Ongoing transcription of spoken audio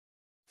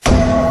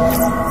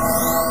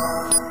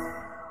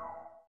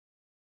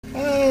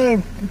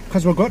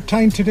Because we've got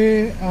time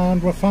today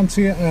and we're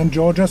fancy and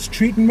Georgia's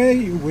treating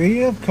me, we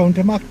have come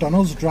to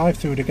McDonald's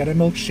drive-thru to get a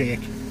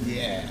milkshake.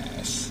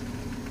 Yes.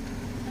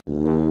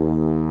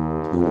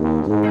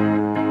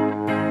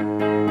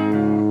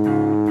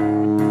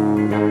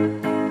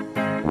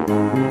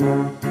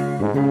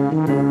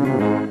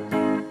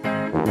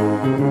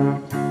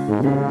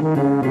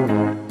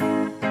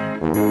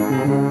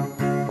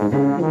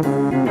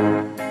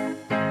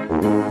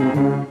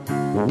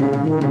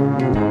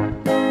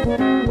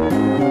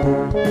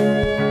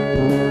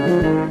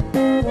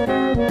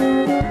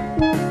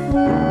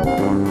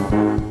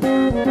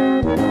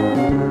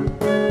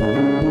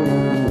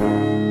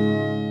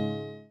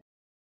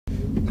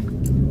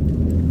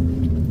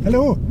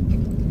 Hello.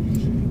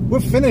 We're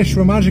finished.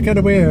 We managed to get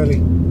away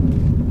early.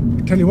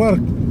 Tell you what,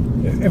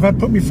 if I'd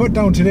put my foot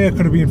down today, it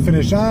could have been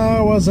finished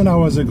hours and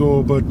hours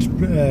ago, but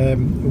it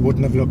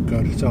wouldn't have looked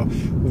good. So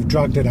we've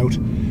dragged it out.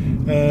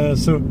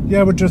 So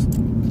yeah, we're just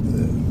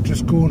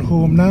going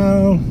home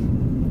now.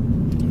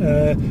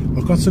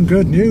 I've got some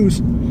good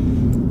news.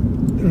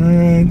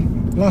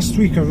 Last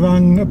week I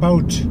rang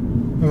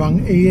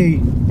EE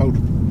about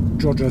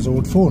Georgia's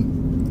old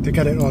phone to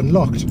get it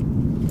unlocked.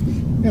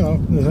 You know,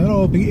 they said,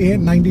 oh, it'll be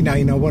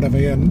 $8.99 or whatever,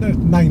 and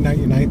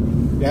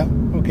 $9.99. Yeah,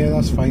 okay,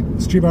 that's fine.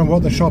 It's cheaper than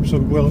what the shops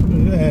will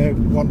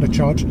want to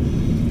charge.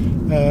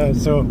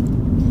 So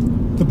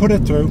they put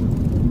it through.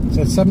 It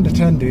said 7 to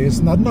 10 days,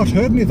 and I'd not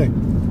heard anything.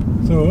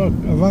 So I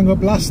rang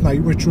up last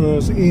night, which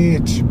was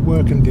 8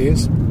 working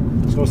days.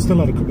 So I still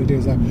had a couple of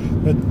days there.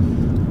 But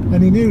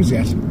any news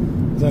yet?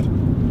 That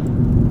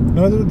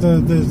no,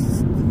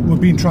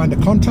 we've been trying to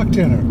contact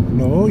you.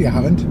 No, you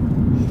haven't.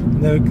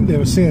 They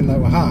were saying that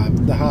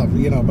they have,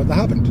 you know, but they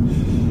haven't.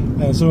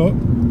 So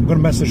I've got a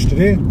message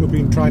today. We've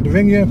been trying to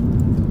ring you.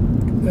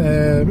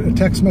 A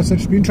text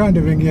message. Been trying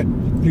to ring you.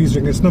 Please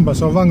ring this number.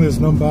 So I rang this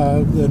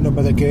number, the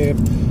number they give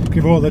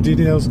all the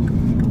details.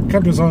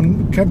 Kept us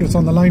on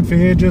the line for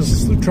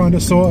ages, trying to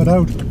sort it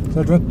out.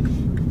 Said,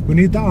 we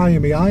need the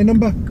IMEI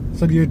number.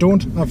 Said, you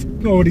don't. I've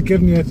already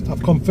given you it.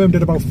 I've confirmed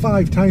it about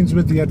 5 times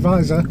with the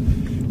advisor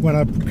when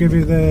I give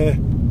you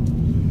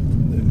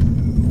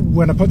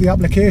when I put the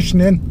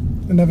application in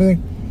and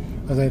everything.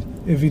 I said,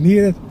 if you need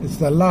it, it's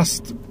the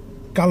last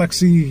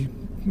Galaxy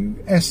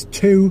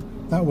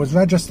S2 that was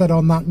registered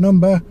on that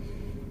number.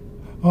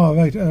 Oh,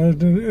 right,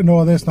 and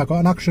all this, and I got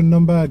an action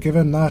number,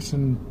 given that,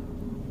 and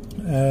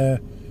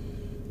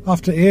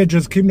after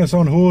ages, keeping us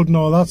on hold and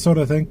all that sort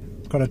of thing,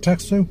 got a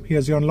text through,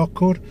 here's your unlock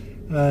code,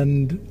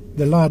 and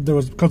the lad,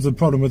 because of the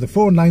problem with the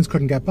phone lines,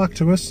 couldn't get back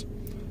to us,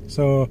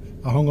 so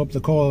I hung up the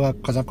call,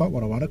 because I've got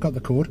what I wanted, got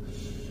the code.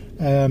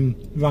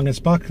 Rang us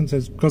back and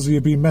says, because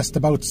you've been messed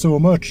about so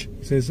much,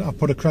 he says, I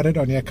put a credit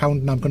on your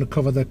account and I'm going to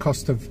cover the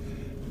cost of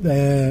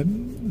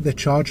the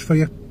charge for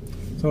you.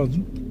 So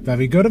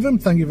very good of him,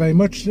 thank you very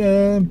much,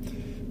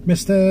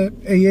 Mr.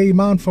 EE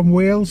man from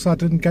Wales. I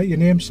didn't get your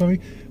name,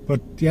 sorry,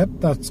 but yep,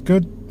 that's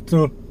good.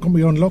 So got my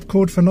unlock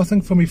code for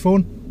nothing for my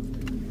phone.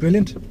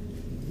 Brilliant,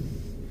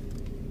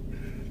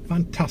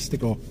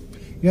 fantastico.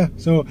 Yeah,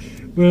 so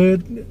we're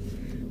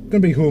gonna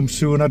be home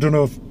soon. I don't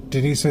know if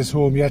Denise is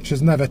home yet.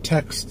 She's never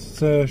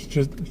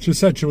texted. She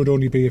said she would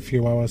only be a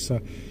few hours, so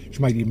she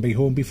might even be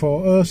home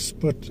before us,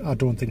 but I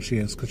don't think she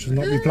is, because she's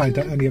not replying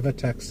to any of her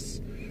texts.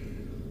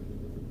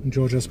 And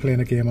Georgia's playing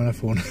a game on her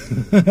phone.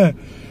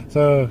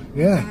 So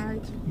yeah,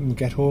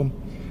 get home,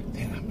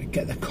 then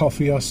get the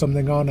coffee or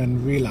something on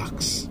and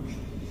relax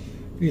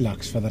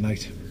for the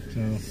night.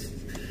 So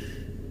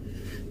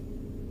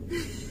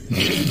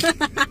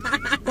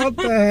what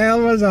the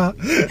hell was that?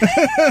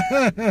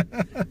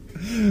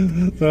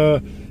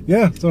 So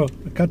yeah, so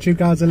I'll catch you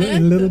guys in a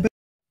little bit.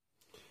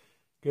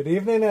 Good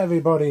evening,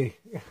 everybody.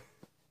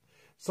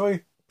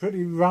 Sorry,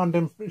 pretty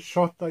random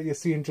shot that you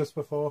seen just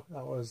before.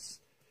 That was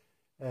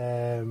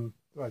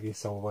well, you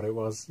saw what it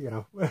was, you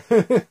know.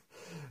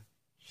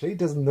 She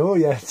doesn't know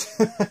yet.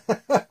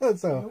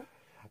 So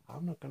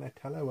I'm not going to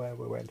tell her where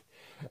we went.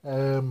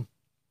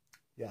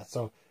 Yeah,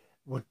 so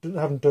we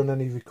haven't done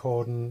any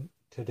recording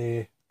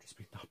today. Just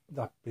been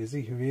that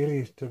busy,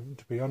 really, to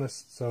be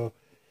honest. So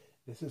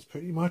this is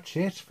pretty much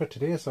it for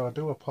today. So I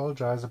do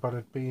apologise about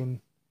it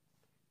being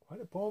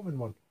quite a boring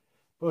one.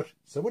 But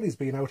somebody's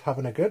been out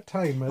having a good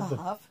time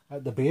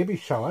at the baby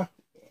shower.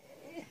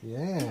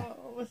 Yeah.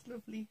 Oh, it was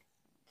lovely.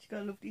 She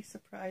got a lovely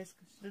surprise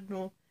because she didn't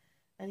know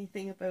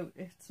anything about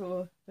it.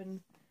 So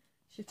when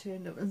she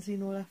turned up and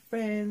seen all her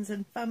friends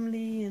and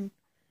family, and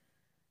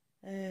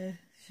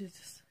she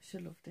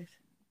loved it,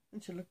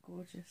 and she looked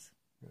gorgeous.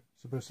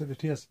 So burst into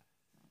tears?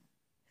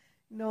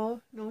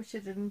 No, she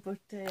didn't. But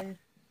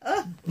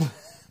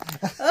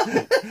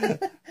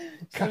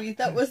sorry,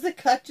 that was the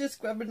cat just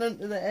grabbing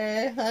onto the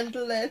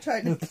handle there,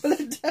 trying to pull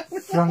it down.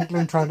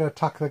 Franklin trying to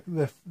attack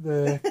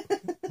the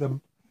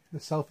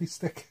selfie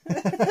stick.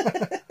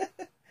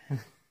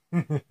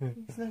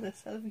 It's not a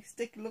selfie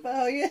stick, love,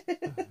 are you?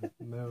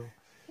 No.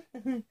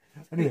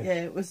 Anyway.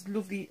 Yeah, it was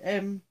lovely.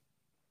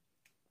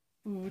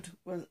 Food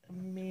was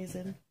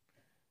amazing.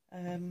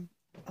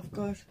 I've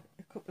got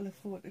a couple of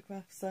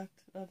photographs that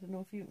I don't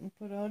know if you can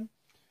put on.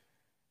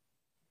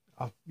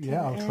 I'll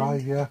try,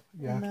 yeah.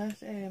 And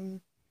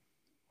that,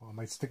 I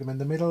might stick them in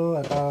the middle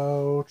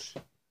about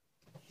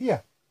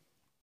here.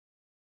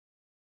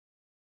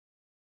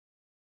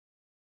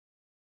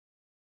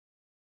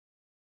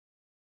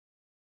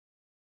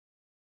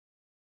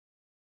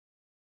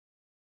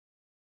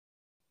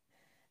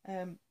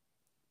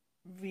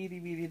 Really,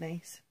 really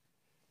nice.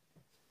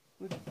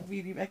 Would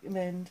really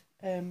recommend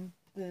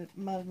the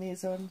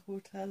Malmaison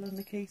Hotel on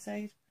the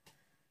quayside.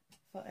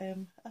 For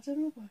I don't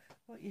know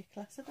what you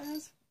class it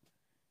as.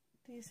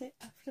 Do you say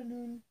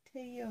afternoon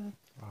tea or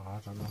I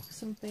don't know.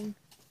 something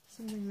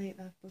like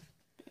that? But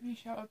baby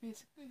shower,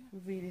 basically.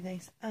 really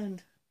nice.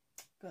 And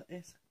got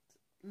this,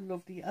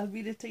 lovely. I'll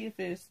read it to you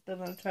first,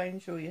 then I'll try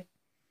and show you.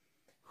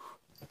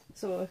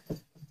 So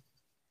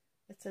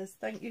it says,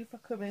 "Thank you for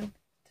coming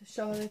to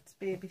Charlotte's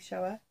baby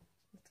shower."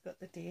 It's got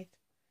the date.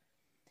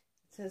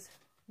 It says,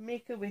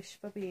 "Make a wish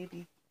for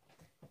baby.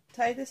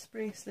 Tie this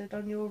bracelet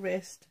on your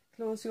wrist,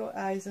 close your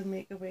eyes and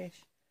make a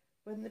wish.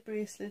 When the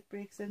bracelet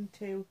breaks in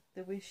two,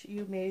 the wish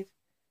you made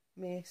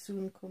may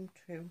soon come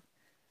true."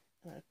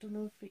 And I don't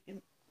know if we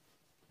can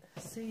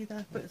see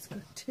that, but it's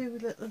got two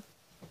little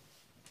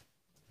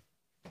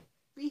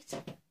feet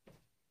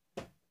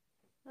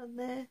on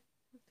there,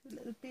 two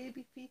little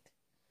baby feet.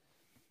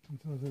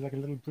 It's like a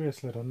little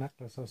bracelet or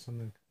necklace or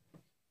something.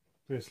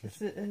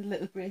 Bracelet. It's a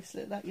little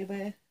bracelet that you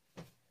wear.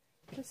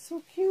 It's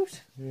so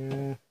cute.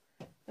 Yeah.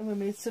 And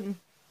we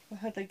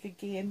had like a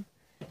game.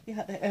 You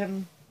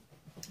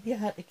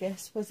had to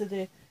guess, was it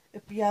a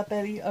beer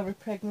belly or a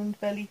pregnant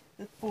belly?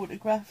 The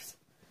photographs.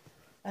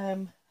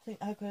 I think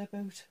I got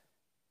about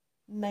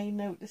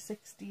 9 out of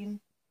 16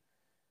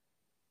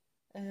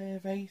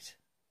 right,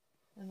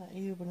 and that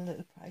you won a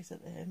little prize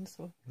at the end.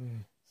 So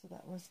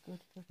that was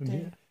good. But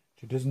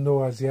she doesn't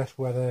know as yet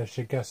whether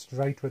she guessed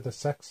right with the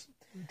sex.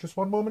 Just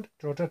one moment,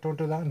 Georgia. Don't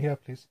do that in here,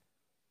 please.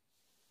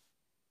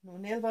 no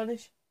nail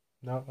varnish.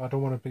 No, I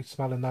don't want to be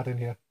smelling that in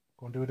here.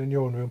 Go and do it in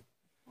your own room.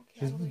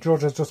 Okay,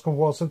 Georgia's just come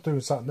waltzing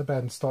through, sat in the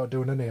bed and started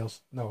doing her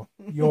nails. No,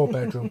 your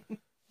bedroom.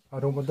 I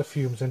don't want the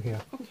fumes in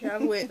here. okay,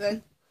 I'll wait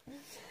then.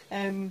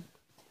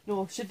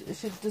 No, she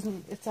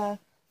doesn't. It's our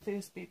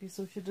first baby,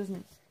 so she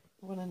doesn't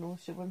want to know.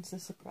 She wants a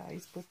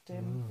surprise. But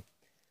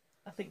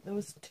I think there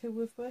was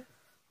 3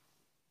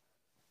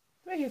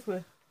 of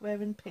her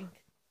wearing pink.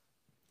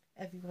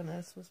 Everyone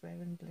else was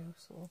wearing blue.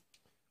 So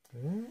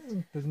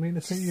doesn't mean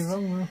to say you're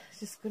wrong, though.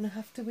 just gonna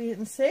have to wait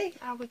and see.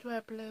 I would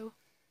wear blue.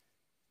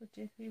 Would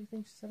you? You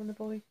think she's having a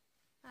boy?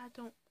 I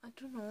don't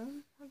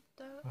know.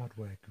 I'd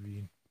wear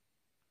green.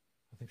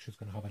 I think she's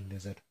going to have a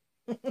lizard.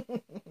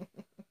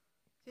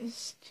 Just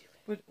stupid.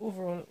 But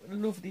overall,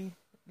 lovely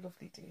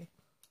day.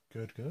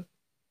 Good. I'm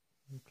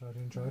glad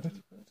you enjoyed it.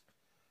 Good.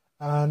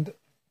 And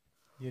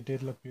you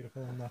did look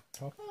beautiful on that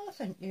top. Oh,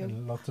 thank you.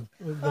 And lots of...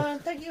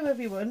 Thank you,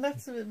 everyone.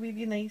 That's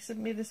really nice. It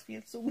made us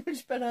feel so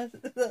much better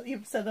that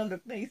you've said I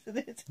look nice in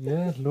it.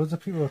 Yeah, loads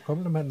of people are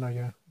complimenting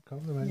you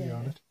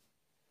on it.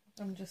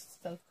 I'm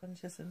just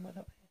self-conscious and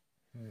whatever.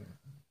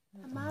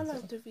 Am I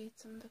allowed to read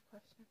some of the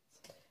questions?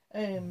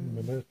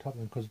 Remember the top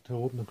one to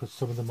open them, because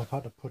some of them I've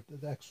had to put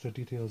the extra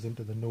details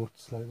into the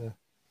notes, like the.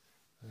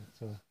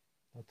 So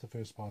that's the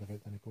first part of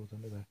it. Then it goes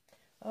into there.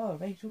 Oh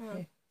right,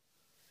 okay.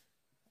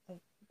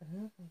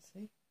 Let's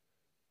see.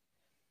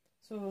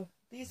 So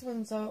these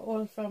ones are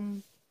all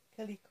from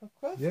Kelly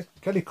Cockcroft. Yeah,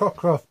 Kelly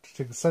Cockcroft.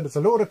 She sent us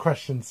a load of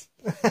questions,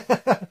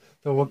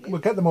 so we'll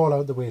get them all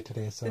out of the way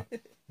today. So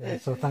yeah,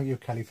 so thank you,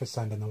 Kelly, for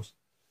sending those.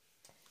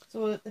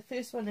 So the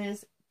first one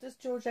is: does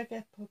Georgia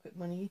get pocket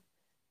money?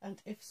 And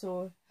if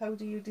so, how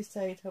do you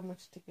decide how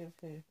much to give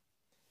her?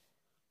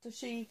 Does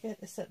she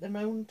get a set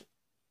amount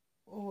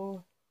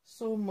or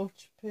so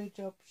much per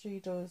job she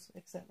does,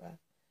 etc.?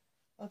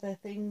 Are there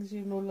things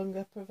you no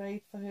longer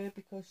provide for her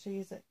because she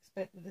is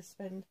expected to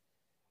spend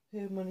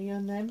her money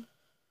on them?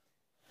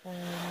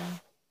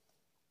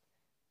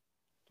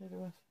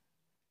 We'll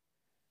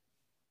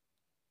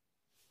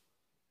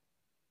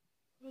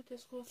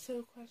just go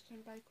through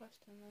question by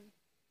question then.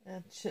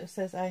 And she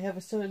says, I have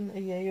a son a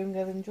year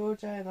younger than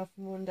Georgia and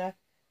often wonder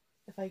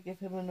if I give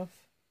him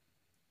enough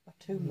or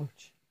too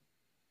much.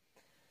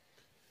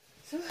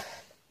 So,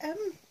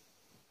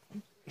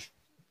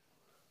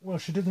 well,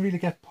 she doesn't really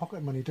get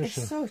pocket money, does she?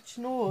 As such,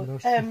 no.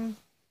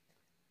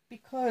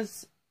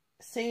 Because,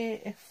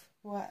 say, if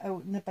we're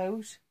out and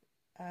about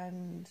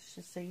and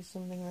she sees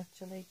something that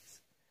she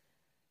likes,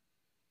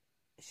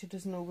 she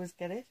doesn't always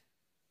get it.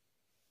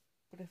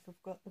 But if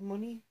we've got the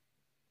money,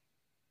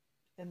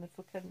 and if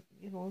we can,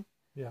 we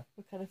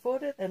can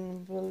afford it,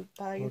 then we'll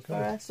buy it for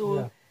her.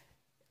 So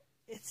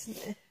it's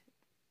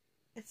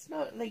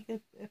not like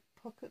a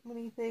pocket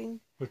money thing.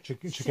 But she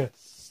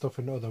gets stuff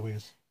in other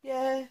ways.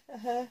 Yeah,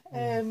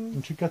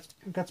 and she gets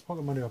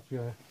pocket money off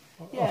her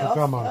off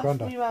grandma and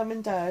granddad. My mum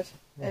and dad.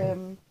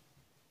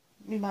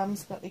 My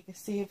mum's got like a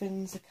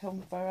savings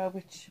account for her,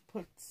 which she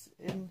puts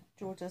in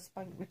Georgia's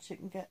bank, which she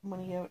can get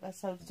money out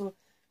herself. So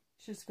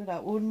she's got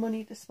her own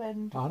money to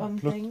spend on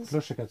things.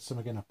 Plus she gets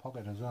something in her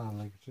pocket as well,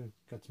 like she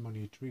gets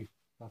money each week.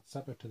 That's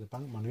separate to the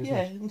bank money, isn't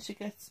Yeah, it? and she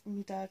gets,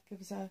 my dad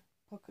gives her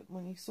pocket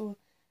money, so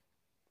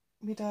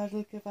my dad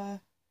will give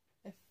her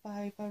a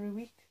 £5 a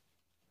week.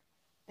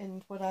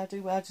 And what I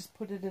do, I just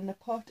put it in a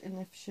pot, and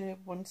if she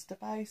wants to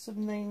buy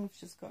something, if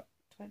she's got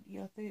 20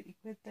 or 30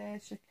 quid there,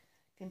 she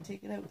can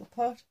take it out of the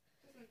pot.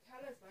 Doesn't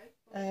tell us,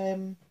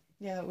 like.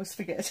 Yeah, I always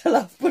forget to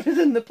laugh, put it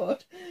in the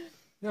pot.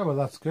 Yeah, well,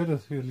 that's good,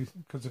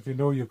 because if you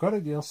know you've got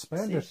it, you'll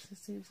spend it.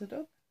 Saves it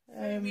up.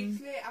 3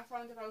 weeks later, I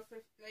found about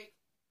like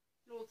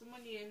loads of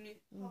money in my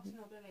pot, and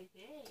I'll be like,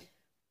 yeah.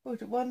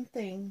 But one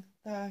thing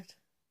that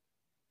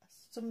I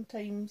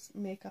sometimes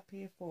make her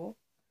pay for,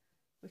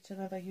 which I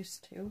never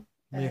used to,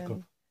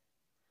 Makeup.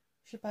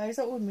 she buys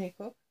her own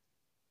makeup.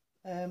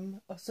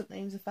 Or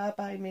sometimes if I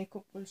buy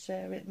makeup, we'll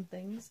share it and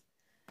things.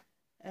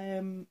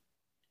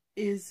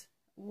 Is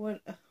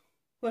what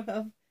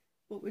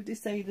we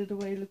decided a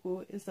while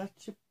ago is that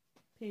she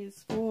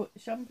pays for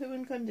shampoo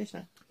and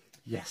conditioner.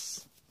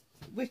 Yes.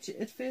 Which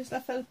at first I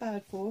felt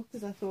bad for,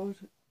 because I thought,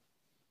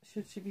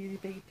 should she really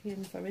be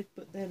paying for it?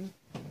 But then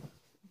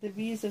the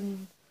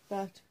reason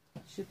that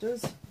she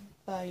does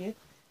buy it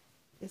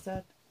is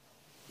that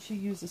she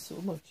uses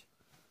so much.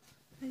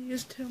 I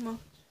use too much.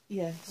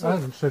 Yeah,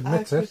 She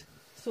admits it.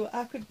 So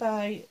I could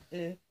buy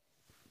a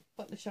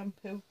bottle of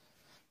shampoo,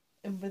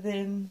 and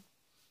within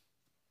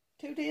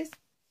 2 days,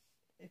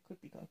 it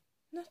could be gone.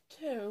 Not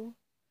 2.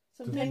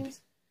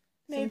 Sometimes.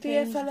 Maybe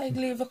if I like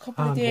leave a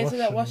couple of Hand days wash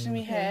without and- washing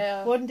my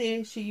hair. One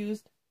day she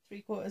used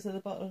 3/4 of the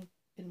bottle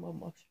in one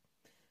wash.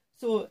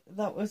 So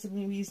that was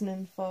my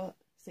reasoning for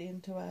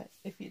saying to her,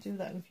 if you do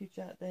that in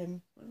future,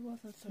 then It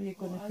wasn't so you're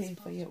going to hot, pay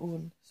but- for your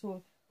own.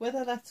 So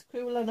whether that's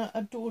cruel or not,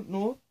 I don't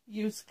know.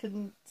 You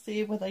can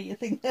say whether you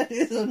think that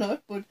is or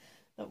not, but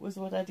that was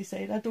what I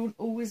decided. I don't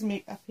always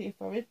make her pay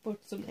for it,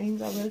 but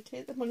sometimes I will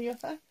take the money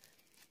off her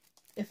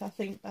if I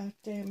think that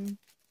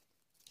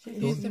she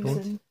is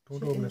Don't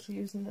open it.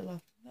 using a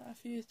lot. That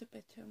I've used a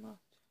bit too much.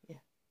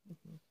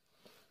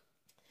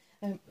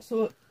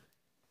 So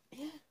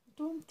yeah,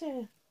 don't.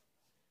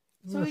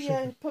 So No,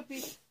 yeah,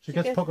 probably She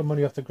gets pocket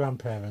money off the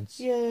grandparents.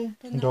 yeah.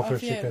 But And not offer of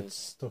she you. gets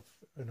stuff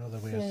in other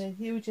ways. Yeah,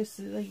 you just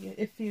like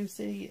if you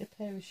see a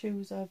pair of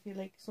shoes or if you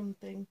like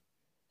something,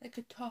 Like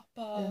a top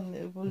or... then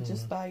it will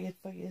just buy it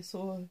for you.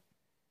 So,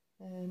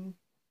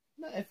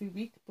 not every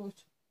week,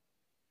 but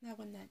now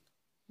and then.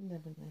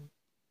 never then.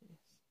 Yes.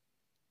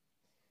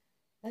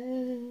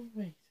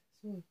 Right.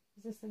 So,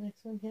 is this the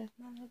next one here?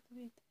 Man, I'll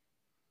read.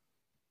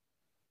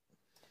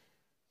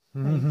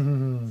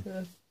 Mhm.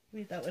 So,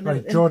 read that one. Right,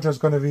 out then. Georgia's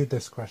going to read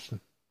this question.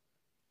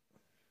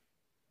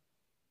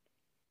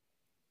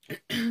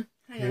 Hang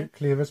on.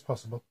 Clear as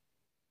possible.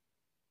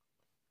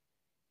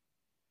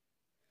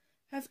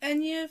 Have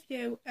any of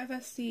you ever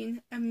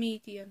seen a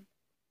medium?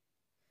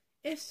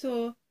 If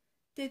so,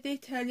 did they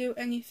tell you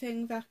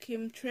anything that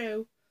came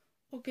true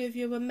or give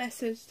you a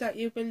message that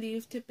you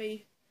believe to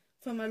be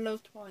from a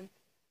loved one?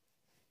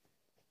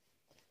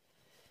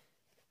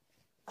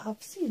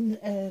 I've seen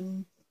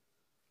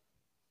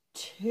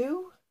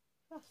 2,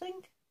 I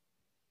think.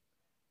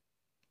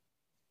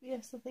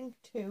 Yes, I think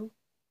 2.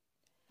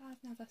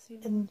 I've never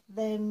seen one. And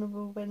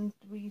then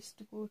we used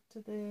to go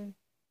to the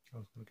I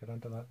was going to get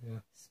onto that, yeah.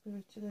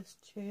 spiritualist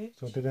church.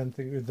 So did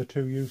anything, with the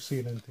two you've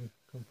seen, anything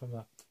come from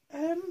that?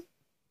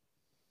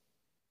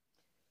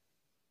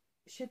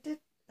 She did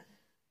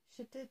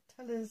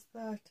tell us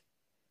that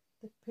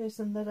the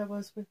person that I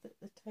was with at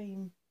the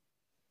time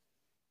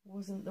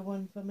wasn't the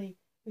one for me,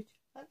 which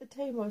at the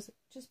time was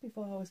just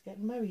before I was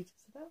getting married,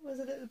 so that was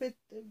a little bit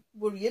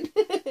worrying.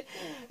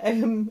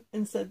 And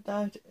said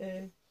that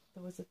there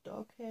was a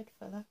dark-haired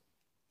fella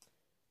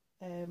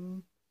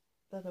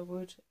that I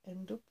would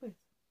end up with,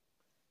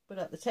 but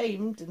at the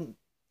time didn't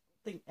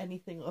think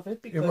anything of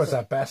it because It was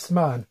our best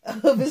man.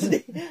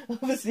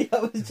 obviously I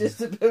was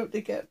just about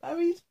to get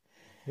married.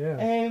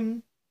 Yeah.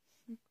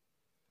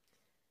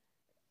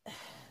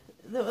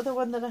 The other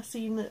one that I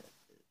seen, I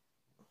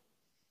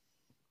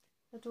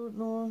don't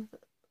know,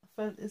 I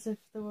felt as if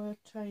they were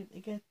trying to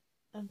get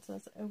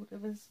answers out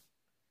of us,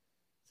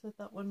 so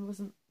that one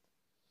wasn't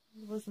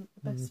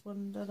the best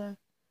one that I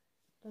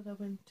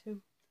went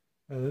to.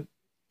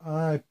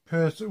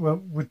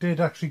 We did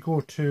actually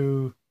go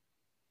to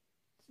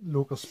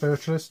local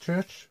spiritualist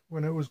church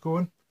when it was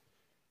going.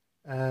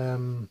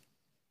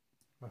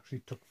 Actually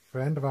took a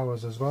friend of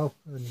ours as well,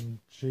 and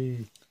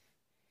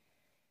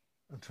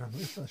I'm trying to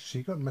remember,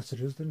 she got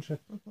messages, didn't she?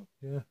 Mm-hmm.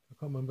 Yeah, I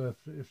can't remember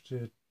if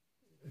she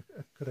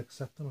could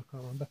accept them. I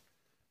can't remember.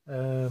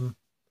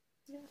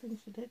 Yeah, I think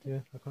she did. Yeah,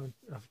 I can't.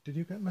 Did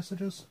you get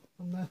messages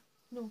from there?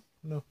 No.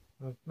 No,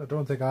 I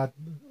don't think I.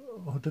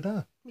 Oh, did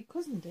I? My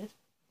cousin did.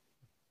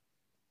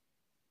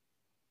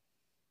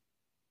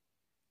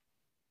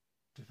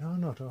 Did I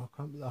not? Oh, I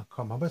can't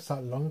remember. It's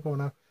that long ago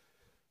now.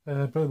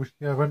 But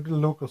I went to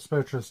local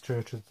spiritualist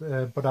churches,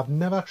 but I've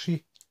never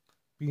actually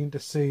been to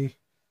see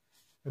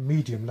a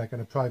medium like in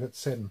a private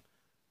setting.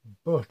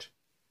 But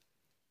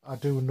I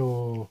do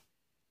know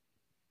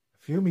a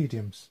few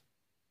mediums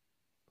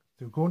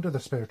through going to the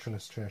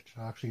spiritualist church.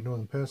 I actually know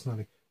them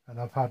personally, and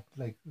I've had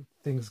like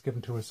things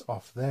given to us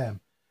off them.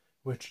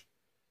 which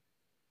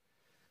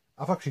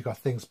I've actually got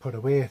things put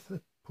away,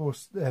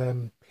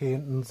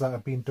 paintings that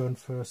have been done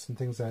for us and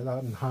things like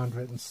that, and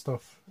handwritten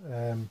stuff.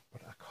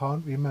 But I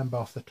can't remember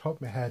off the top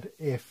of my head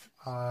if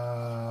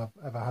I've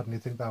ever had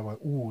anything that were,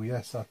 oh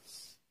yes,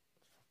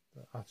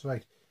 that's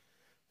right.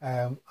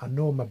 I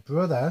know my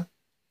brother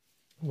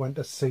went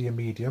to see a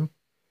medium,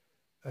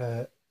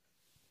 a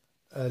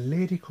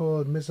lady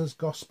called Mrs.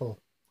 Gospel,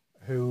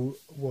 who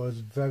was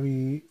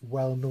very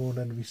well known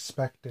and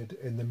respected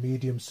in the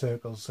medium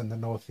circles in the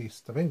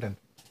northeast of England.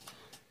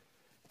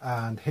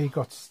 And he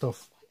got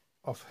stuff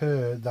of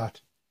her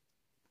that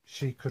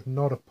she could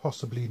not have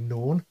possibly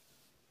known.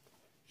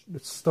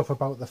 Stuff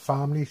about the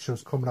family. She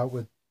was coming out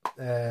with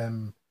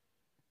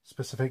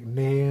specific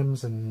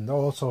names and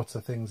all sorts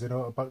of things, you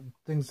know, about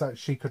things that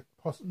she could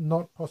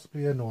not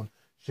possibly have known.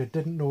 She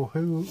didn't know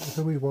who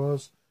he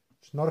was.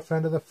 She's not a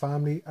friend of the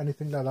family,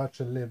 anything like that.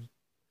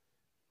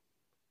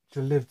 She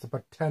lived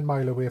about 10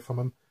 miles away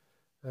from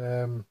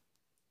him.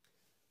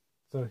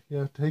 So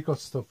yeah, he got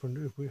stuff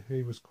and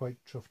he was quite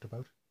chuffed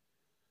about.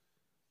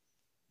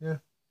 Yeah.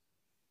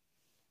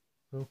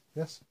 So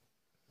yes.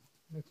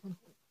 Next one.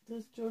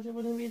 Does Georgia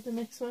want to read the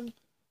next one?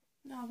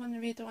 No, I want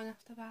to read the one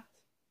after that.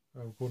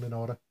 Oh, going in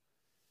order.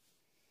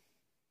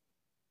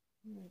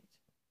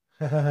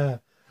 Right.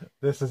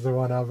 This is the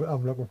one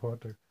I'm looking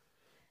forward to.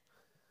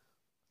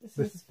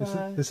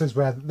 This is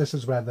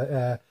where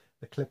the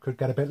clip could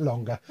get a bit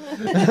longer.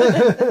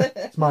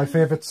 It's my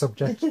favourite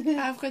subject.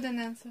 I've got an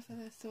answer for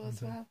this though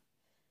as well.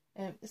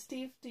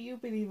 Steve, do you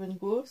believe in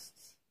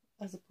ghosts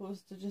as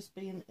opposed to just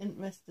being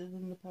interested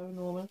in the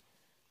paranormal?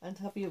 And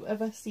have you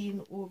ever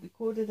seen or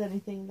recorded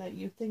anything that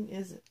you think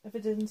is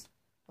evidence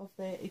of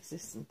their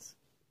existence?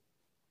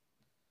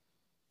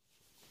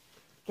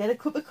 Get a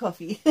cup of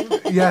coffee.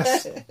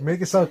 Yes,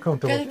 make yourself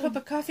comfortable. Get a cup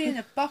of coffee and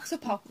a box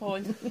of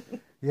popcorn.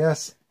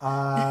 Yes,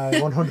 I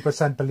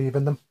 100% believe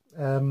in them.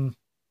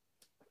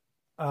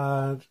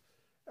 And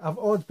I've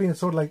always been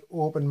sort of like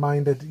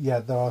open-minded. Yeah,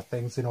 there are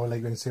things, you know,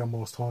 like when you see on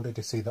Most Haunted,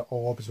 you see the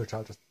orbs, which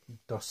are just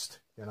dust,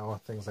 you know,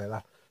 things like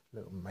that.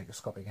 Little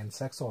microscopic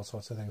insects, all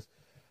sorts of things.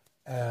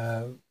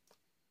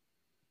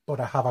 But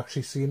I have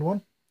actually seen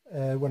one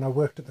when I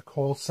worked at the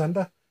call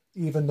centre,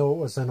 even though it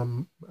was in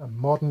a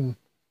modern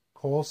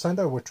call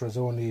centre, which was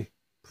only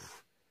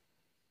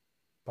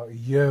about a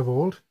year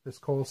old, this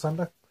call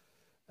centre.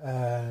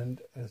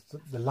 And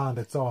the land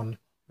it's on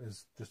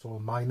is just all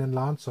mining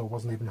land, so it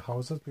wasn't even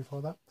houses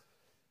before that.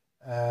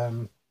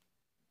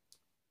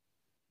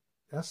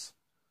 Yes?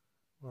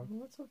 Well,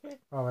 that's okay.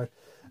 all right.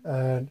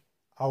 And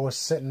I was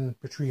sitting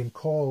between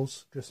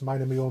calls, just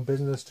minding my own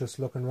business, just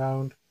looking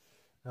around,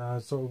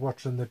 sort of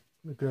watching the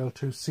girl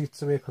 2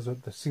 seats away, because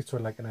the seats were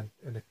like in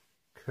a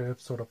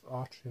curved sort of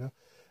arch, you know.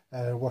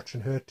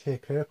 Watching her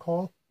take her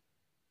call.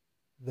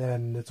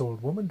 Then this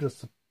old woman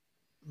just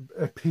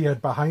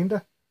appeared behind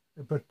her,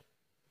 but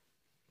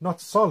not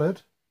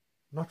solid,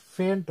 not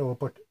faint though,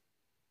 but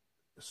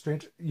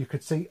strange. You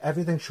could see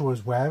everything she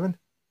was wearing,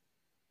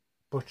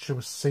 but she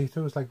was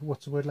see-through. It was like,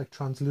 what's the word, like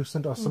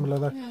translucent or something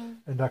like that. Yeah.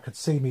 And I could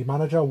see me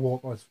manager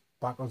walk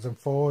backwards and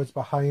forwards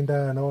behind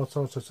her and all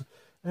sorts of stuff.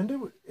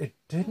 And it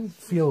didn't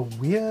feel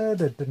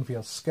weird. It didn't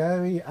feel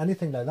scary,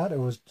 anything like that. It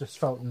was just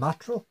felt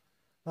natural.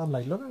 And I'm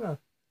like, look at her.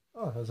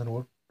 Oh, there's an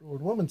old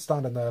woman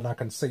standing there and I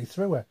can see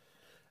through her.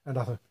 And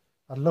I thought,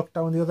 I looked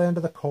down the other end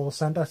of the call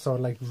centre, so I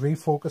like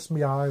refocused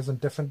my eyes on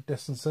different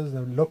distances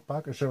and looked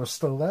back and she was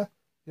still there,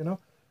 you know.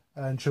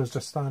 And she was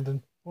just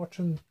standing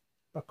watching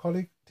a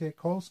colleague take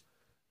calls.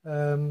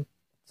 So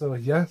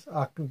yes,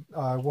 I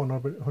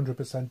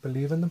 100%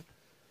 believe in them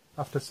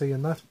after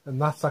seeing that. And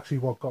that's actually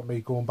what got me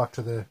going back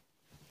to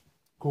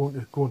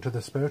going to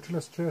the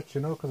spiritualist church,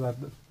 you know, because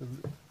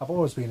I've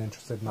always been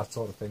interested in that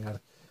sort of thing.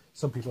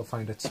 Some people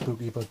find it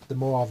spooky, but the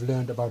more I've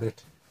learned about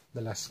it,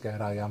 the less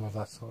scared I am of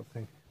that sort of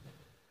thing.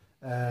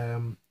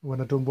 When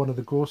I done one of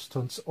the ghost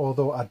hunts,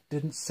 although I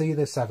didn't see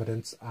this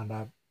evidence, and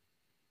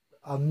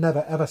I'll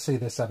never ever see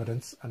this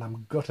evidence, and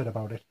I'm gutted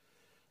about it.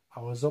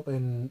 I was up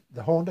in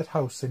the haunted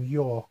house in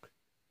York.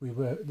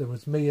 There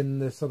was me and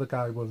this other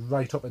guy were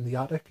right up in the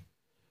attic,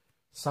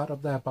 sat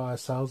up there by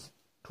ourselves,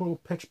 total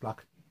pitch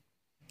black.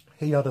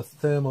 He had a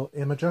thermal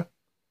imager,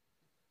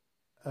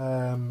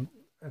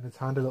 in his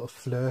hand, a little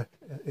FLIR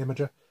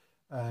imager,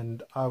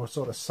 and I was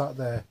sort of sat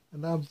there,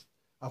 and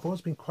I've always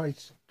been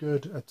quite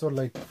good at sort of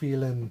like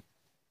feeling,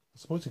 I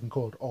suppose you can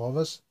call it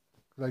auras.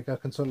 Like I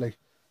can sort of like,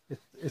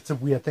 it's a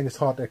weird thing, it's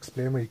hard to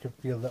explain, where you can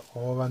feel the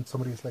aura and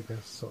somebody's like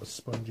a sort of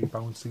spongy,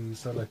 bouncy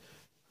sort of like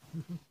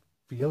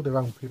field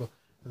around people.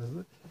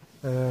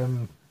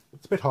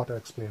 It's a bit hard to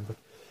explain,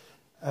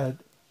 but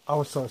I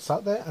was sort of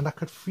sat there and I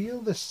could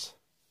feel this,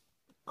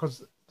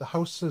 because the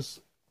house has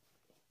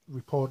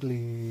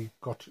reportedly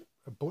got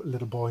a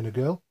little boy and a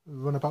girl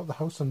run about the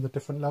house on the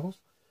different levels.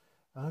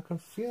 And I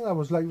could feel I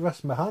was like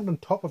resting my hand on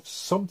top of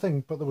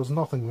something, but there was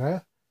nothing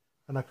there.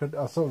 And I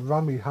sort of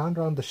ran my hand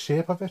around the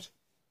shape of it.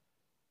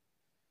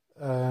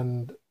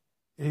 And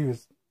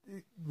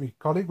my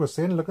colleague was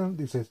saying, looking,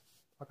 he says,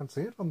 I can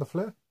see it on the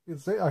FLIR.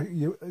 He'd say,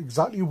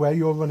 exactly where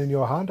you're running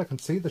your hand, I can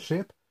see the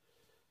shape.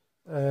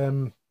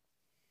 But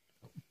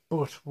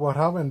what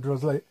happened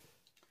was, like,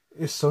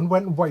 his son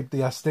went and wiped the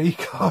SD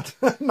card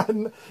and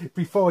then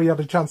before he had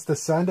a chance to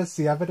send us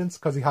the evidence,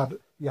 because he had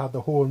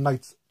the whole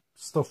night's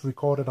stuff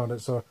recorded on it,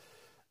 so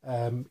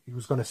he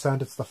was going to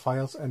send us the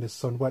files, and his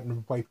son went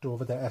and wiped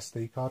over the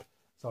SD card,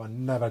 so I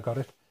never got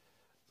it.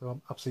 So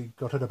I'm absolutely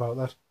gutted about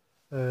that.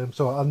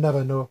 So I'll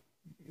never know.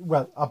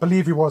 Well, I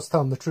believe he was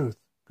telling the truth,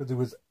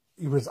 because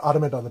he was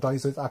adamant on the day. He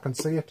says, I can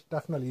see it,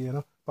 definitely, you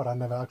know, but I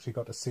never actually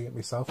got to see it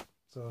myself.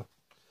 So,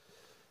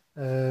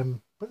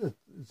 but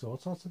it's all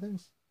sorts of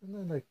things. And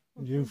then, like,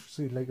 you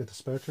see, like, at the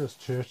Spiritualist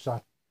Church,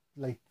 that,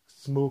 like,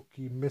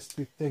 smoky,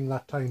 misty thing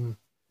that time.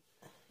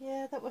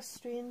 Yeah, that was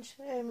strange.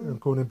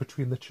 Going in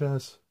between the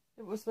chairs.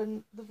 It was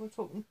when they were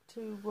talking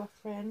to a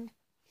friend,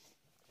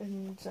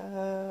 and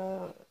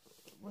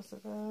was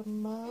it a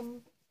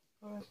mum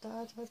or a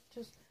dad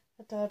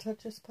had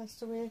just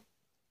passed away.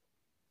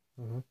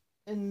 Mm-hmm.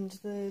 And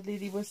the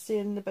lady was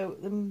saying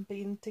about them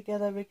being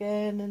together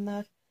again and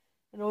that,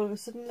 and all of a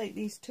sudden, like,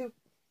 these two, it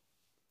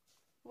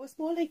was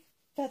more like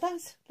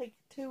feathers, like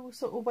two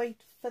sort of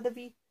white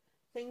feathery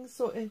things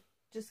sort of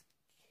just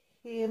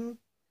came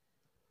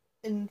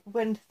and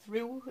went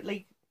through,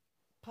 like,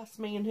 past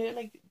me and her,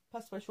 like,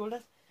 past my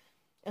shoulders,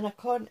 and I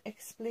can't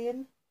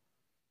explain,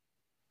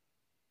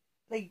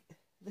 like,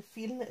 the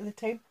feeling at the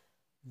time.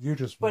 You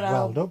just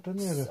welled up,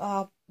 didn't you?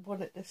 I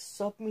wanted to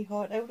sob my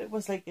heart out. It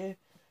was like a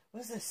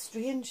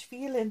strange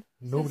feeling.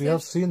 Nobody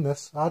else seen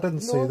this. I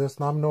didn't see this,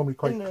 and I'm normally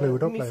quite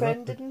clued up my like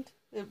friend that. didn't.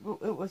 It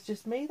was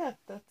just me that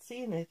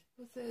seen it.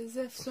 Was it as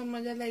if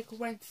someone had, like,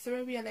 went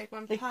through you, like,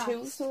 went Like past?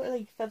 two sort of,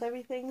 like,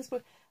 feathery things.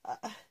 But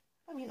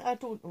I mean, I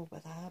don't know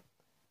whether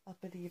I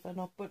believe or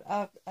not, but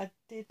I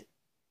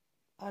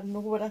know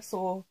what I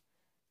saw,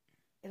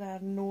 and I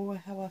know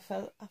how I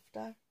felt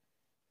after,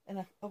 and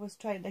I was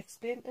trying to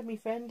explain to my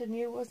friend and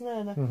you,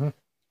 wasn't it? And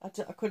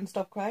I couldn't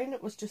stop crying.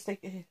 It was just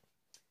like I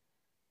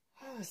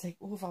was like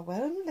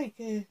overwhelmed. Like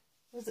it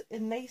was a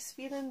nice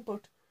feeling,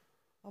 but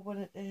I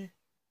wanted to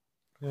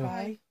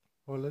cry.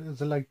 Well, it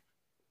was a, like,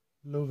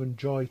 love and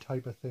joy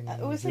type of thing. It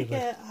was like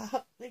a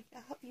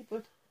happy,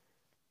 but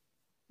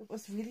it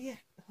was really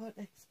hard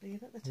to explain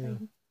at the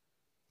time.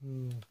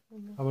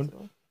 I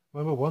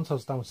remember once I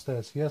was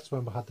downstairs here, so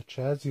when we had the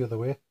chairs the other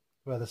way,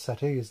 where the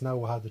settee is now,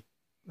 we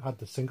had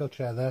the single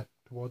chair there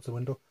towards the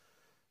window,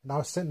 and I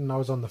was sitting and I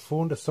was on the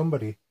phone to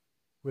somebody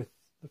with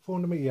the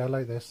phone to my ear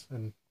like this,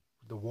 and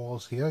the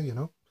walls here, you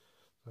know.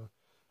 So,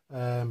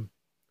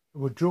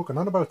 we're joking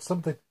on about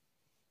something,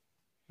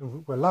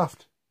 and we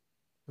laughed,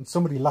 and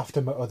somebody laughed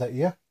in my other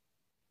ear,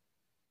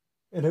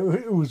 and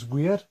it was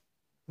weird.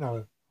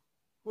 Now,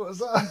 what was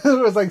that?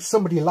 It was like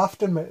somebody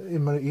laughed in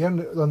my ear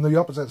on the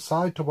opposite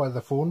side to where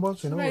the phone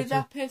was, you know. Right,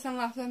 that person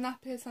laughed and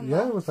that person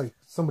laughed. Yeah, it was like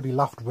somebody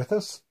laughed with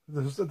us.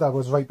 That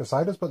was right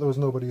beside us, but there was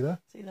nobody there.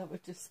 See, that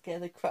would just scare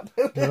the crap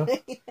out of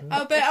me.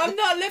 Oh, but I'm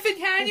not living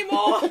here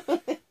anymore.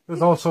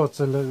 There's all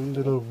sorts of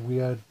little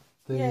weird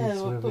things.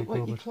 Yeah, but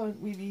what you can't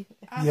really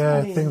explain.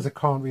 Yeah, things I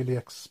can't really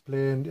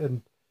explain.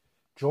 And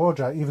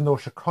Georgia, even though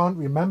she can't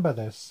remember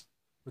this,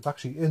 was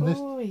actually in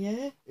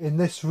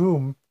this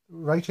room,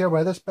 right here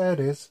where this bed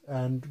is,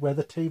 and where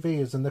the TV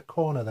is in the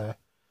corner there.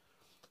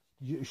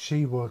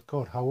 She was,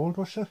 God, how old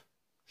was she?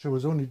 She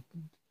was only...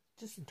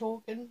 Just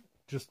talking,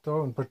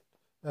 but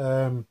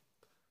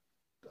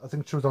I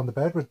think she was on the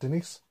bed with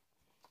Denise.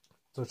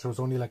 So she was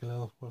only like a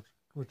little, what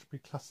would be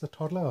classed a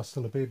toddler or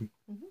still a baby?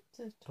 it's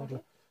a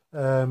toddler.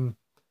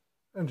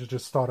 And she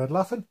just started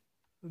laughing,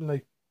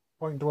 like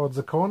pointing towards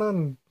the corner,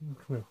 and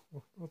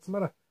what's the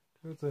matter?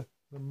 The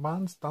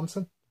man's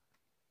dancing.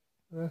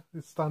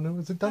 It's standing.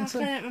 Was it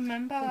dancing? I can't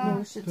remember.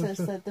 No, she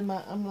just said I'm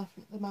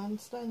laughing at the man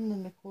standing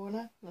in the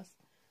corner. I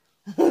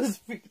was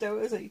freaked out.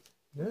 I was like,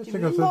 yeah, do you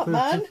mean what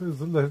man?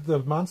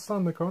 The man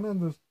standing in the corner,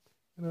 and there's,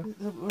 you know.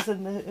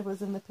 It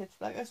was in the pitch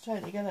black. I was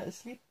trying to get her to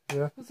sleep.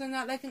 Yeah. Wasn't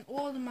that like an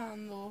older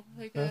man though?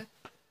 Like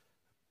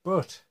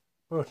But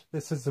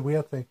this is the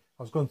weird thing.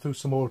 I was going through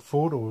some old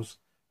photos,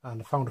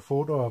 and I found a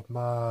photo of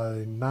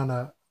my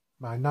nana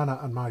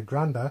and my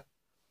granda,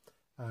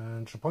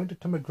 and she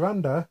pointed to my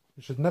granda.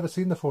 She's never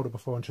seen the photo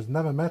before, and she's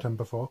never met him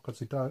before,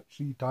 because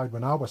she died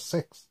when I was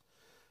 6,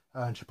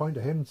 and she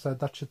pointed to him and said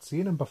that she'd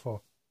seen him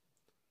before.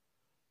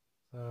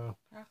 So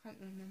I can't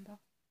remember.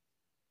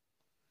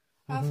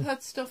 I've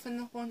heard stuff in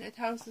the haunted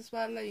house as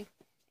well, like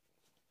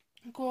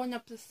going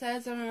up the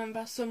stairs. I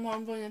remember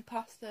someone running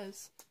past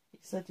us. You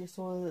said you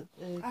saw that.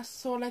 I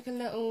saw like a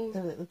little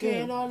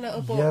girl or a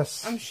little boy.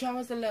 Yes. I'm sure it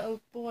was a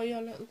little boy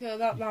or little girl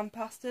that ran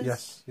past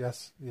us.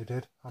 Yes, you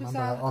did. I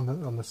remember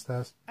on the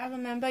stairs. I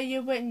remember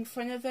you were in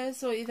front of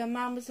us, or either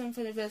man was in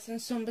front of us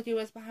and somebody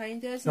was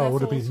behind us. No, it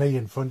would have been me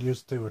in front of you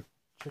to a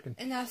chicken.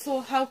 And I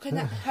thought, how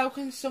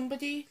can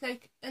somebody,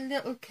 like a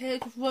little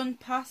kid, run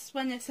past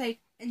when it's like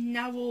a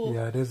narrow?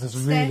 Yeah, it is. It's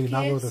staircase. really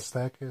narrow, the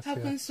staircase. How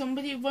can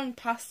somebody run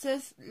past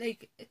us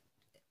like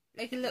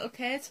a little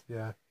kid?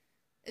 Yeah.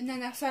 And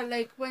then I felt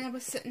like when I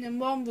was sitting in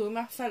one room,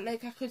 I felt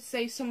like I could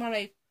say somewhere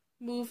like,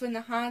 moving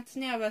the hands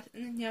near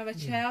a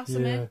chair or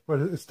something. Yeah,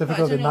 well, it's But I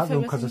difficult don't in know that if it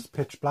room was because in- it's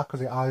pitch black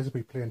because your eyes will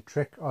be playing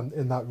trick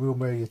in that room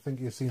where you think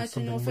you're seeing I don't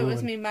something know if it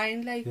was moving. my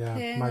mind like Yeah,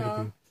 playing might have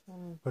or... been.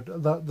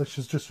 But that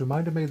she's just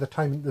reminded me of the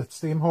time the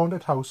same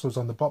haunted house was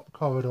on the bottom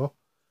corridor,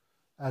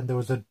 and there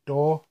was a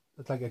door,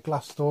 it's like a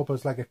glass door, but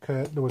it's like a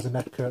curtain. There was a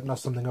net curtain or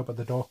something up at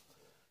the door,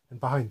 and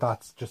behind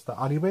that's just the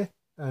alleyway,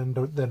 and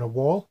then a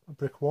wall, a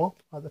brick wall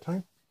at the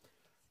time,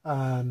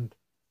 and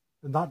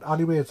that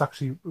alleyway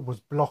was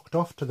blocked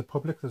off to the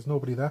public. There's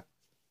nobody there,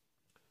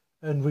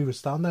 and we were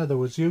standing there. There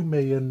was you,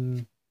 me,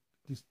 and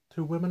these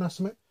two women or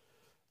something,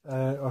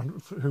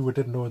 who we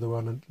didn't know they were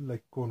on,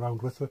 like going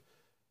around with her.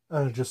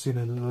 And I just seen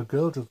a little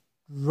girl just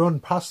run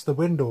past the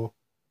window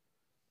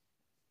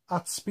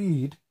at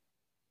speed,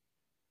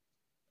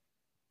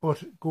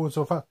 but going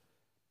so fast.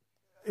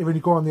 When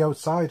you go on the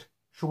outside,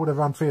 she would have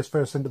ran face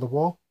first into the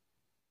wall.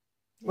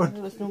 Yeah,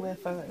 there was nowhere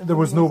for it. There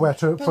was nowhere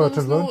for her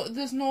to run.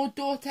 There's no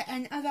door to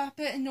enter that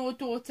bit and no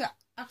door to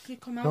actually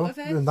come out No, of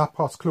it. and that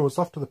part's closed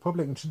off to the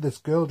public, and this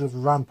girl just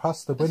ran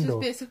past the It's just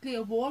window. basically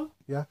a wall,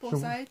 Yeah, both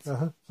sides.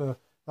 So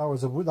that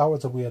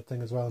was a weird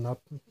thing as well. And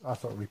I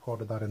sort of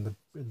reported that in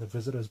the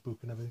visitors book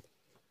and everything.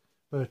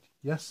 But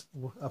yes,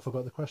 I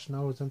forgot the question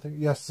now. Was anything?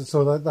 Yes,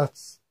 so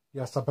that's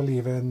yes, I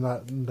believe in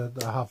that, and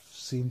that I have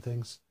seen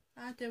things.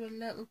 I do a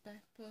little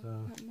bit, but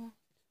not more.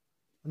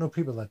 I know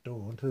people that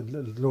don't.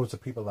 There's loads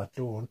of people that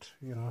don't.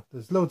 You know,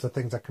 there's loads of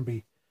things that can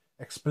be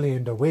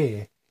explained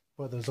away,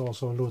 but there's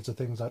also loads of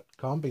things that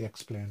can't be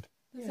explained.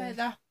 It's like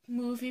that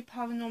movie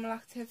Paranormal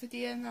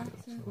Activity and that.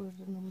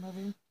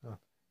 Oh.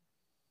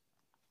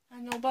 I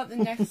know about the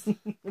next.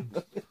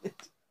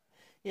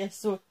 Yes,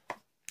 so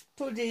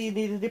told you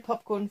needed a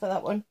popcorn for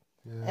that one.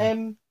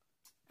 Yeah.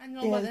 I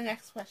know what the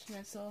next question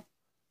is, so.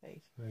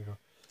 Right. There you go.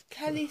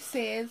 Kelly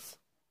says,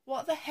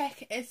 what the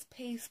heck is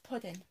peas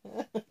pudding?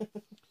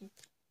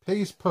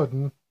 Peas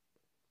pudding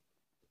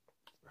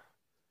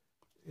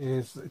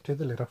is... Take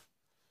the lid off.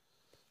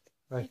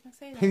 Right. You can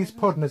say that, Peas isn't it?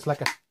 pudding is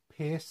like a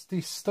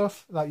pasty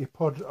stuff that you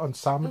put on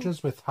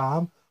sandwiches with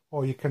ham,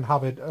 or you can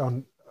have it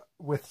on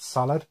with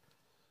salad.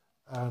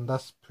 And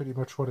that's pretty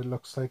much what it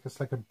looks like.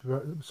 It's like a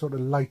sort of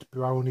light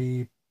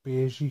browny,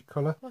 beigey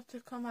colour. What's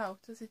it come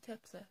out? Does he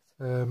tips it?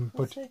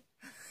 But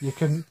you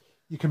can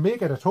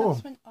make it at home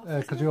That's went off,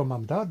 isn't because it? your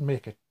mum and dad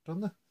make it,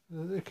 don't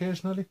they?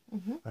 Occasionally.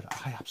 But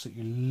I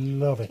absolutely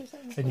love it.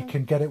 And you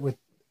can get it with,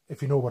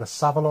 if you know what a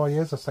saveloy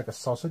is, it's like a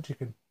sausage. You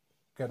can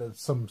get it at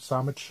some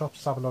sandwich shops,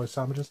 saveloy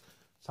sandwiches.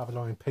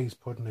 Saveloy and peas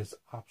pudding is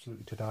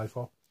absolutely to die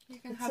for. You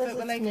can have it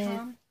with like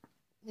ham.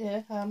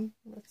 Yeah, ham.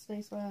 That's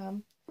nice with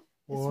ham.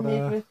 Water. It's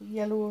made with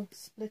yellow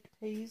split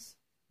peas.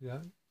 Yeah,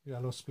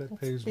 yellow split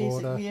That's peas,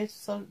 basically water. it,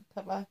 salt,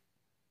 pepper.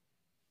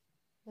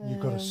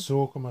 You've got to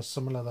soak them or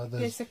something like that.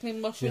 Basically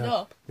mush it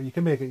up. But you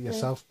can make it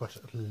yourself, but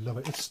I love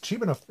it. It's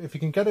cheap enough. If you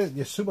can get it at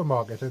your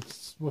supermarket,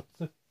 it's what's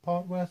the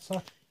part where it's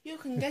at? You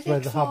can get It's where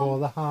it they from... have all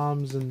the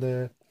hams and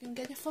the... You can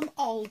get it from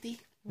Aldi.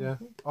 Yeah,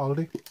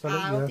 Aldi. Sell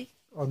it, Aldi.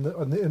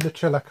 Yeah. In the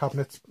chiller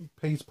cabinet,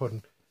 peas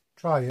pudding.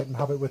 Try it and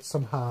have it with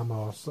some ham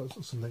or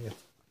something.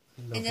 It's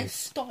lovely. In a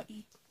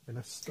stotty.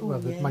 Well,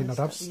 they yeah, might not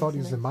have Stotties, stotties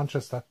isn't in it?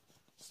 Manchester.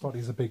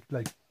 Stotties are big,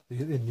 like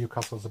in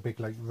Newcastle's a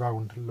big, like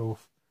round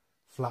loaf,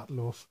 flat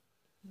loaf,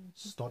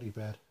 stotty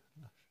bread.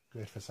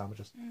 Great for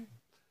sandwiches.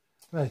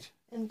 Right.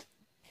 And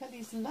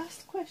Kelly's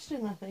last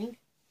question, I think.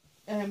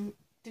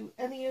 Do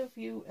any of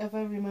you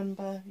ever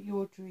remember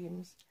your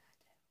dreams?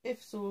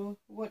 If so,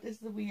 what is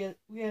the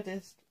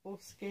weirdest or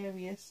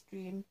scariest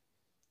dream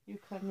you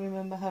can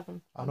remember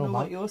having? I know what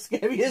mine. your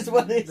scariest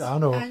one is. I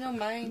know. I know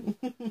mine.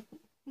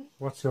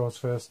 What's yours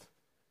first?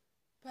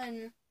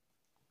 When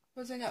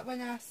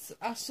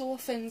I saw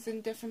things in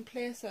different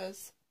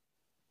places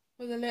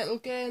with a little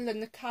girl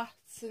and the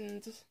cats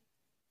and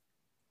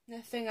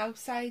the thing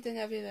outside and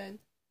everything.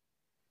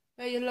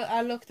 Where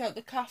I looked out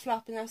the cat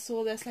flap and I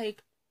saw this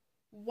like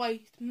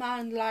white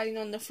man lying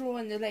on the floor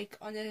and like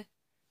on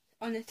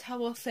a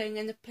towel thing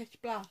in the pitch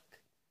black.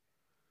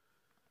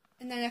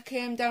 And then I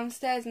came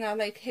downstairs and I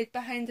like hid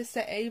behind the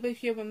settee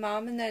with you and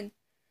Mum, and then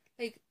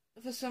like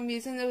for some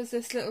reason there was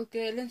this little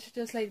girl and she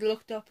just like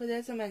looked up at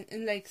us and went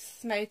and like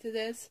smiled at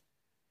us.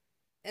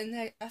 And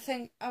like, I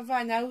think I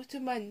ran out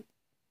and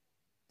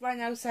ran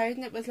outside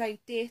and it was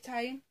like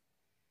daytime.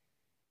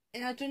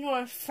 And I don't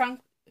know if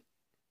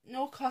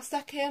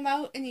Costa came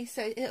out and he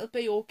said it'll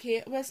be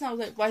okay to us, and I was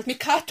like, why is my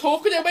cat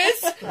talking to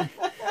us?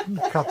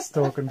 The cat's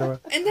talking to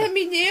it. And then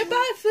my neighbour,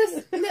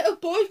 this little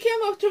boy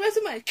came up to us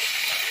and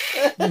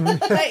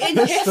went like in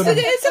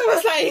yesterday, so I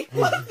was like,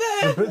 what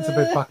the? It's a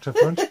bit back to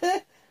front.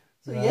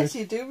 So Right. yes,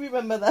 you do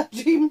remember that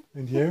dream.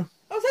 And you?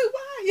 I was like,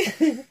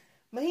 why?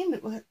 Mine,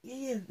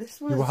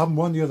 this was... You were having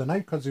one the other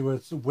night because you were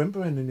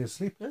whimpering in your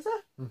sleep. Was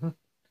it? Mm-hmm.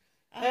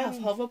 I have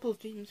horrible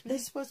dreams.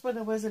 This was when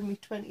I was in my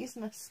 20s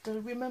and I still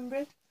remember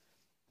it.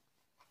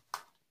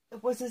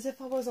 It was as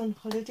if I was on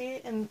holiday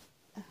in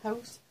a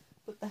house,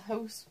 but the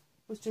house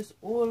was just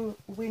all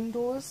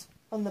windows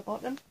on the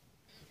bottom.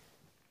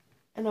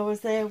 And I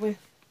was there with,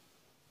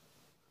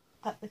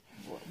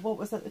 what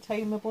was at the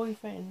time, my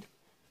boyfriend.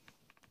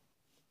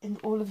 And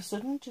all of a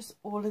sudden, just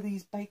all of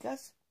these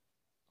bikers,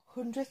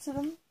 hundreds of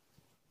them,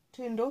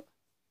 turned up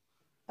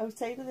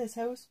outside of this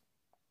house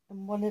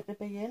and wanted to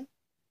be in,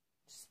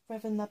 just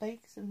revving their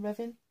bikes and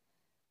revving.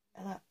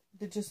 And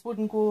they just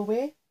wouldn't go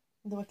away.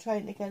 And they were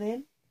trying to get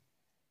in.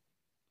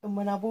 And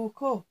when I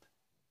woke up,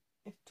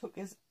 it took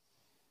us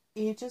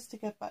ages to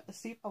get back to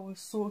sleep. I was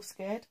so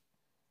scared.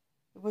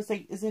 It was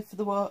like as if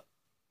they were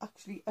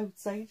actually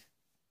outside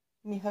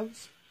my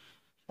house.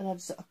 And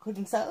I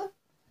couldn't settle.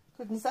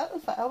 Couldn't settle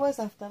for hours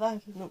after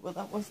that. And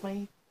that was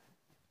probably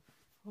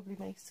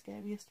my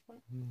scariest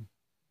one.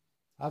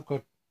 I've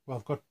got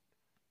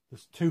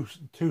there's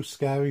two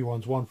scary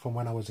ones. One from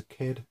when I was a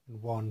kid,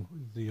 and one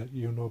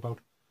you know about.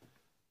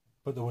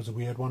 But there was a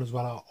weird one as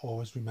well. I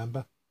always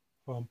remember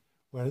from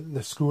where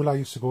the school I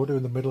used to go to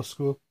in the middle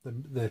school.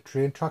 The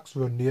train tracks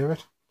run near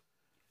it,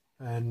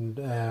 and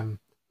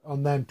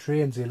on them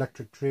trains, the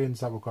electric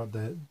trains that we've got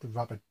the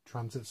rapid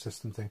transit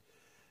system thing.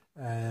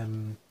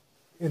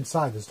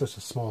 Inside there's just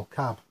a small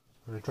cab,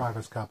 or a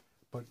driver's cab,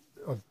 but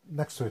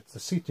next to it's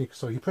the seat,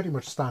 so you're pretty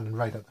much standing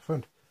right at the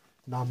front.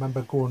 And I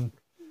remember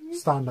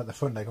standing at the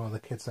front, like all the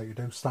kids that you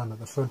do, stand at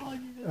the front,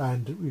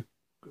 and we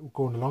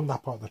going along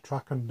that part of the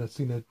track, and I'd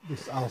seen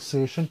this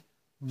Alsatian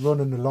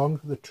running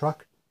along the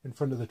track in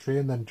front of the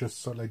train, then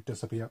just sort of like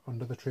disappear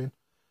under the train.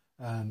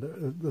 And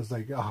it was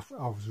like, I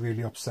was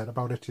really upset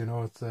about it, you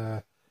know.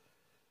 It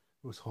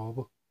was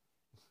horrible.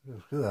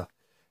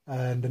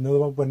 And another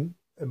one, when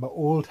in my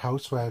old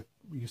house where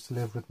we used to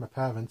live with my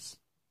parents,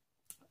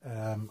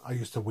 I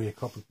used to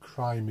wake up and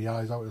cry my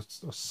eyes out. I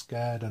was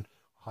scared and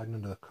hiding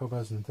under the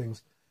covers and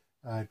things,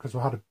 because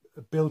we had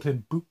a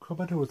built-in boot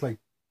cupboard. It was like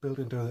built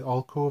into the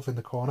alcove in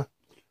the corner.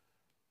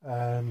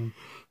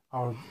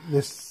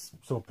 This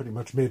so pretty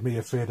much made me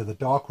afraid of the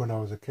dark when I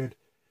was a kid.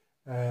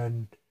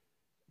 And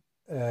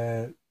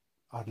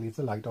I'd leave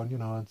the light on, you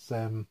know. It's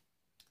then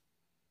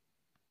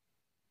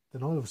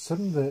all of a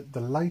sudden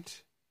the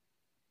light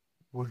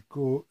would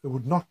go. It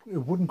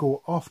wouldn't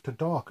go off to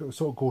dark. It would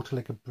sort of go to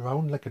like a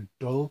brown, like a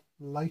dull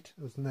light,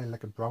 isn't it?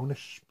 Like a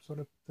brownish sort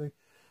of thing.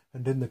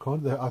 And in the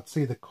corner, I'd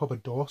see the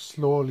cupboard door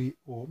slowly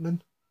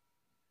opening,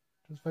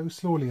 just very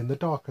slowly in the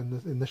dark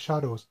and in the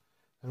shadows.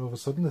 And all of a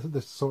sudden,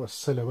 this sort of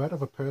silhouette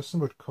of a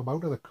person would come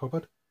out of the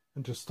cupboard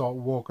and just start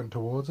walking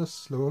towards us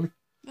slowly.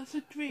 That's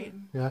a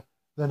dream. Yeah.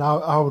 Then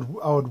I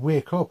would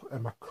wake up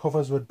and my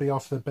covers would be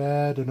off the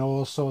bed and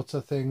all sorts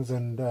of things,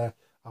 and I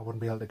wouldn't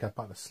be able to get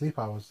back to sleep.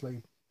 I was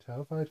like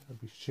terrified. I'd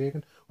be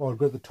shaking. Or I'd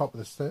go to the top of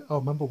the stairs. I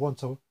remember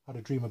once I had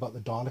a dream about the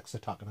Daleks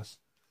attacking us.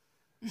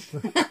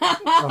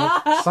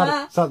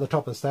 I sat at the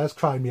top of the stairs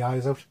crying my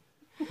eyes out.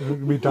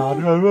 My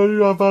dad,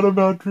 I've had a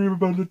bad dream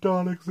about the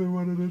Daleks and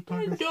wanted to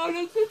attack us. The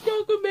Daleks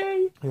attacking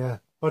me. Yeah,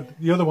 but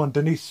the other one,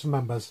 Denise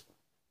remembers.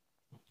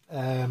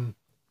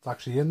 It's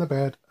actually in the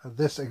bed.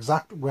 This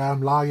exact where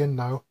I'm lying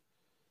now.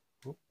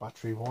 Oh,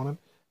 battery warning.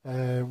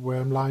 Where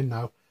I'm lying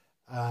now,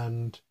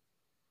 and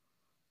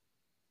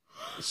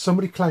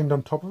somebody climbed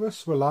on top of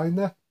us. We're lying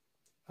there,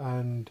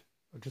 and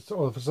just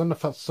all of a sudden I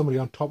felt somebody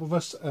on top of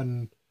us,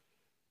 and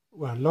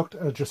when I looked,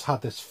 I just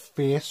had this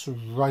face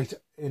right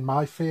in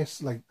my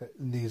face, like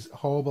in these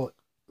horrible,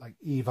 like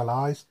evil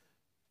eyes,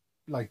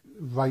 like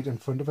right in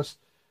front of us,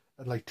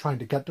 and like trying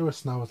to get to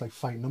us. And I was like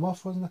fighting them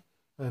off, wasn't it?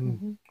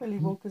 And well, he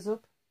woke us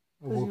up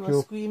because you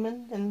were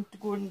screaming and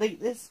going like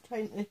this,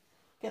 trying to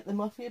get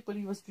them off you, but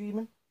he was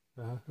dreaming.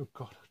 Oh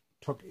God,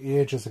 it took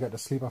ages to get to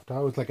sleep after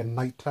that. It was like a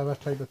night terror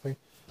type of thing.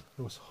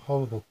 It was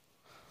horrible.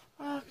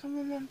 Oh, I can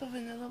remember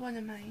another one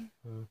of mine.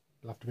 You'll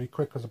have to be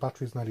quick because the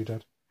battery's nearly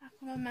dead. I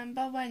can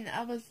remember when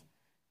I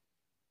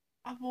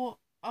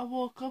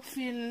woke up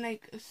feeling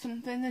like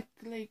something that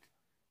like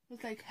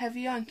was like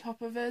heavy on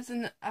top of us,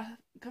 and I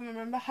can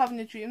remember having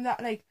a dream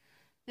that like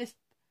this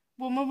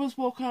woman was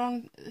walking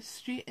along the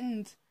street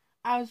and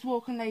I was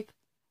walking like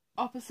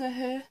opposite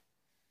her,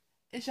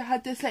 and she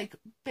had this like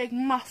big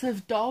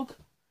massive dog,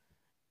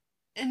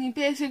 and he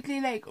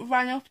basically like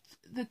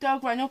the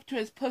dog ran up to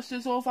us, pushed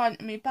us over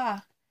onto my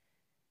back,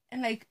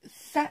 and like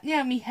sat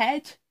near me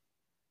head.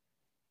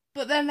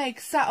 But then, like,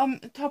 sat on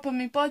the top of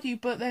my body.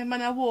 But then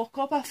when I woke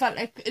up, I felt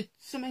like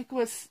something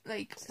was,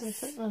 like,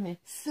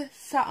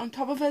 sat on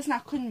top of us, and I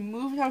couldn't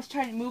move. And I was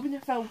trying to move, and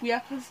it felt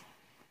weird because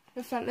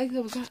it felt like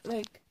there was,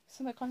 like,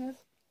 something on us.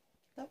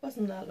 That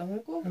wasn't that long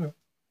ago. Hello.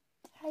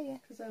 Hiya.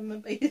 Because I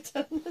remember you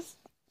telling us.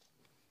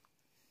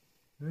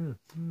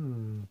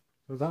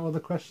 Was that all the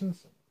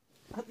questions?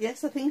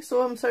 Yes, I think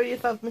so. I'm sorry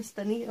if I've missed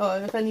any, or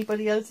if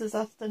anybody else has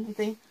asked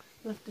anything.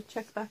 I'll have to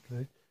check back.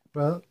 Okay.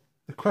 Well,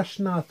 the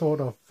question I thought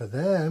of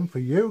for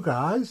you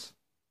guys,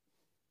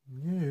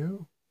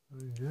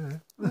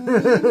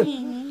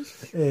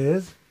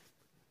 is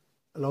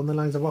along the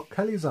lines of what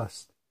Kelly's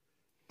asked.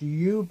 Do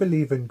you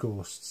believe in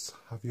ghosts?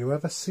 Have you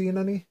ever seen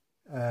any?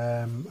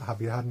 Have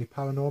you had any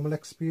paranormal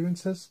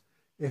experiences?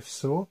 If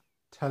so,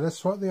 tell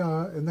us what they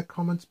are in the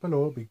comments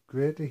below. It'd be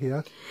great to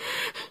hear.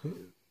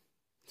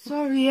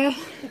 Sorry, yeah.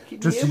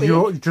 Just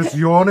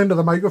yawn into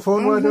the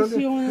microphone, why don't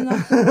you?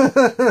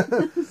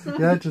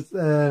 Yeah, just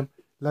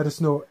let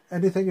us know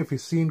anything if you've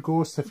seen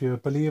ghosts, if you're a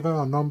believer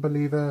or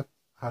non-believer.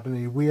 had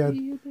any weird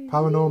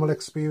paranormal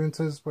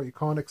experiences but you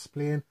can't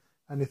explain,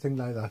 anything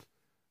like that.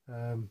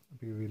 It'd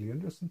be really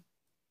interesting.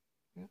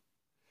 Yeah.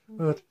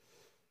 But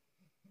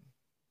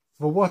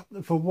for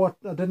what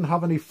I didn't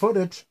have any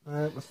footage,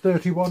 it was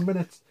 31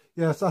 minutes.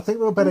 Yes, I think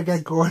we'll better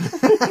get going.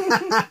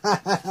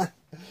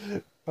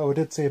 But we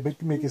did say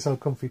make yourself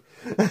comfy.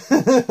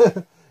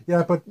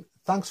 Yeah, but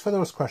thanks for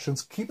those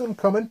questions. Keep them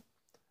coming.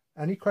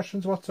 Any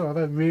questions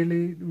whatsoever.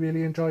 Really,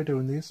 really enjoy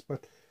doing these.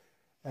 But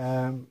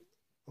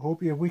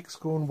hope your week's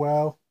going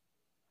well.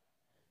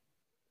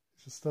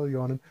 She's still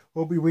yawning.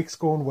 Hope your week's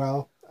going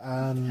well.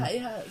 And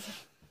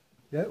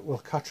yeah, we'll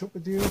catch up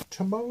with you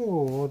tomorrow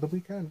or the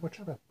weekend,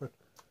 whichever. But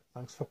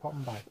thanks for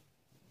popping by.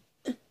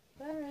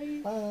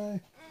 Bye.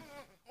 Bye.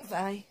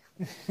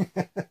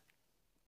 Bye.